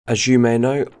As you may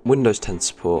know, Windows 10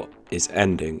 support is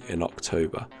ending in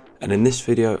October, and in this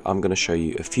video I'm going to show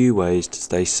you a few ways to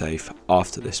stay safe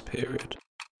after this period.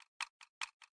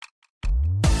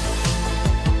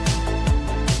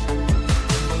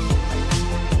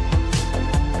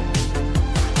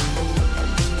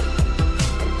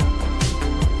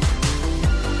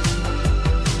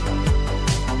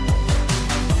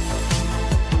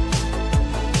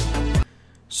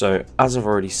 So, as I've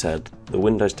already said, the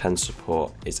Windows 10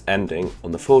 support is ending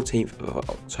on the 14th of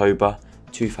October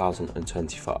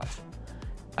 2025.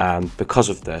 And because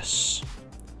of this,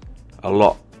 a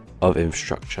lot of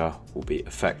infrastructure will be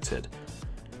affected,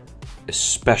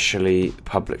 especially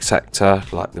public sector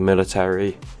like the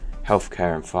military,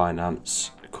 healthcare and finance,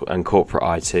 and corporate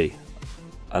IT.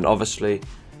 And obviously,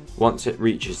 once it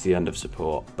reaches the end of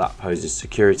support, that poses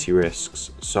security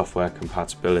risks, software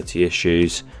compatibility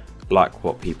issues, like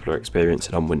what people are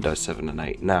experiencing on Windows 7 and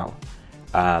 8 now,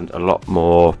 and a lot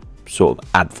more sort of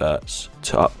adverts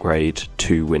to upgrade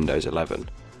to Windows 11.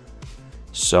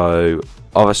 So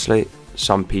obviously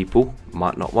some people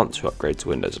might not want to upgrade to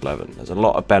Windows 11. There's a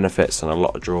lot of benefits and a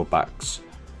lot of drawbacks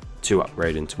to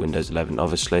upgrading to Windows 11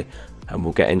 obviously, and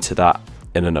we'll get into that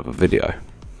in another video.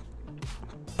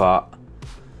 But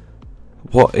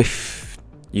what if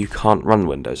you can't run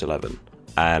Windows 11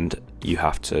 and you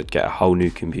have to get a whole new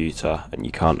computer and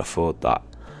you can't afford that?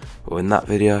 Well, in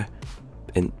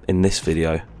this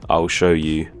video I'll show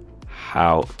you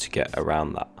how to get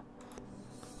around that.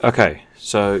 Okay,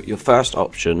 so your first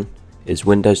option is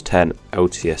Windows 10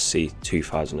 LTSC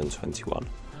 2021.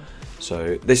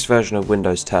 So this version of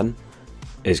Windows 10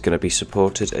 is going to be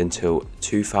supported until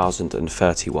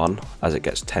 2031, as it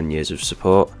gets 10 years of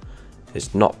support.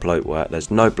 It's not bloatware,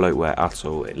 there's no bloatware at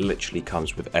all. It literally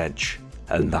comes with Edge,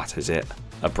 and that is it.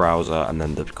 A browser and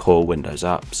then the core Windows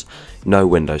apps, no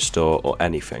Windows Store or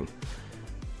anything.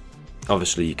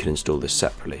 Obviously you can install this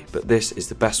separately, but this is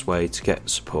the best way to get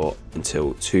support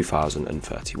until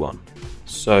 2031.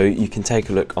 So you can take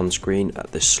a look on screen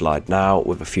at this slide now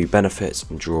with a few benefits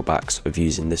and drawbacks of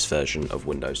using this version of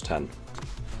Windows 10.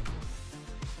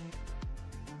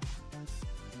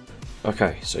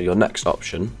 Okay, so your next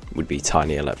option would be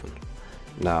Tiny 11.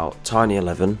 Now, Tiny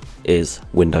 11 is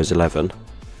Windows 11,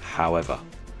 however,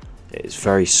 it is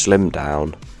very slimmed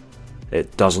down,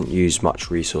 it doesn't use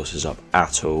much resources up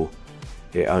at all,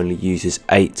 it only uses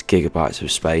 8 GB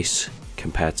of space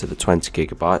compared to the 20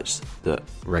 GB that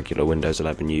regular Windows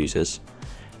 11 uses,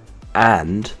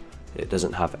 and it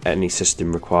doesn't have any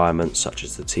system requirements such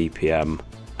as the TPM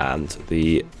and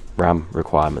the RAM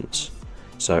requirements.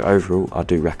 So overall, I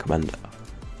do recommend it.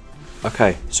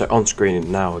 Okay, so on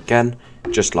screen now again,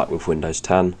 just like with Windows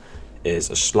 10, is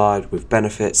a slide with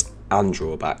benefits and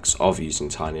drawbacks of using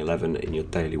Tiny 11 in your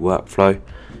daily workflow.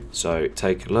 So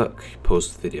take a look,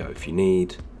 pause the video if you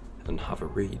need, and have a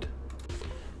read.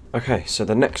 Okay, so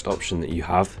the next option that you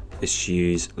have is to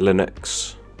use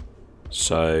Linux.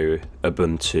 So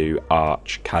Ubuntu,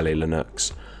 Arch, Kali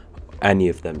Linux, any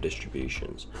of them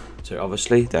distributions. So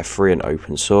obviously they're free and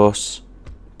open source,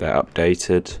 they're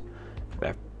updated,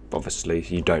 obviously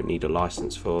you don't need a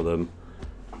license for them,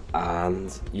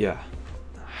 and yeah.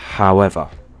 However,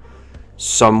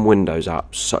 some Windows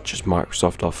apps such as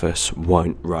Microsoft Office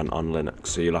won't run on Linux,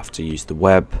 so you'll have to use the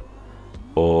web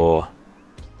or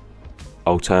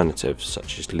alternatives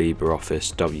such as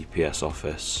LibreOffice, WPS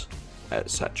Office,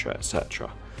 etc,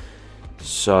 etc.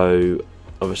 So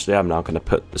obviously I'm now going to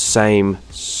put the same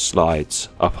slides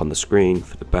up on the screen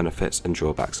for the benefits and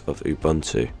drawbacks of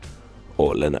Ubuntu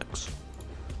or Linux.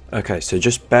 Okay, so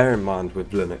just bear in mind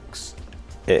with Linux,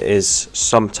 it is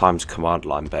sometimes command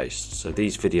line based, so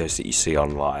these videos that you see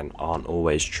online aren't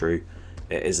always true.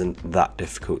 It isn't that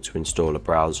difficult to install a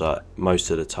browser. Most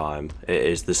of the time it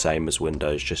is the same as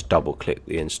Windows, just double click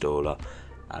the installer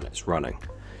and it's running.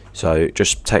 So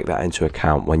just take that into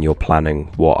account when you're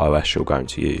planning what OS you're going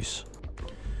to use.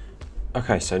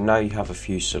 Okay, so now you have a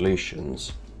few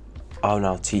solutions. I'll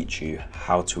now teach you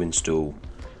how to install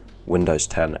Windows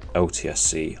 10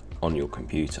 LTSC on your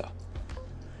computer.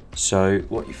 So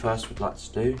what you first would like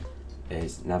to do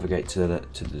is navigate to the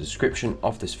description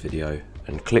of this video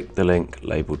and click the link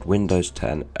labelled Windows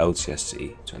 10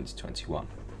 LTSC 2021.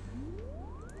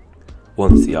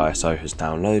 Once the ISO has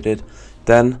downloaded,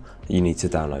 then you need to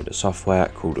download a software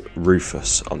called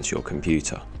Rufus onto your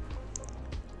computer.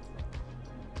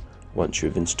 Once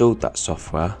you've installed that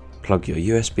software, plug your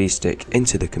USB stick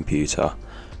into the computer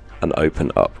and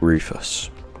open up Rufus.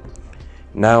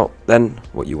 Now then,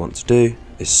 what you want to do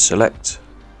is select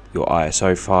your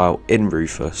ISO file in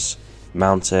Rufus,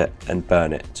 mount it and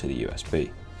burn it to the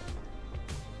USB.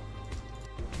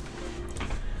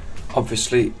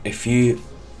 Obviously, if you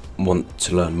want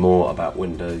to learn more about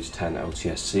Windows 10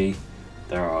 LTSC,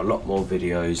 there are a lot more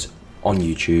videos on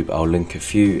YouTube. I'll link a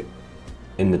few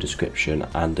in the description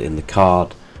and in the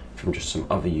card from just some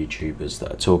other YouTubers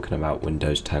that are talking about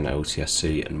Windows 10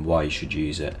 LTSC and why you should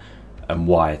use it and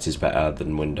why it is better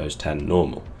than Windows 10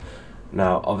 normal.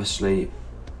 Now obviously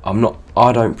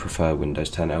I don't prefer Windows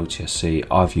 10 LTSC.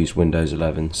 I've used Windows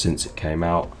 11 since it came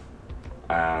out,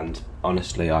 and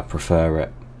honestly I prefer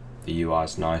it. The UI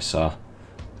is nicer,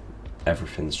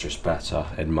 everything's just better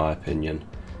in my opinion.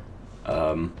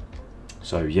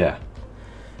 So yeah,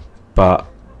 but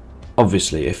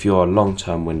obviously if you're a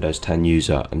long-term Windows 10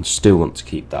 user and still want to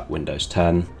keep that Windows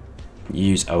 10,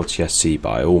 use LTSC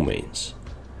by all means.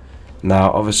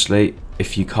 Now obviously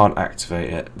if you can't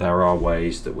activate it, there are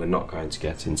ways that we're not going to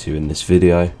get into in this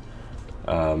video.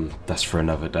 That's for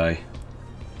another day.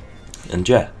 And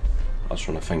yeah, I just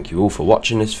want to thank you all for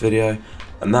watching this video,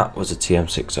 and that was a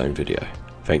TM6 Zone video.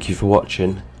 Thank you for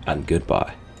watching, and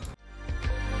goodbye.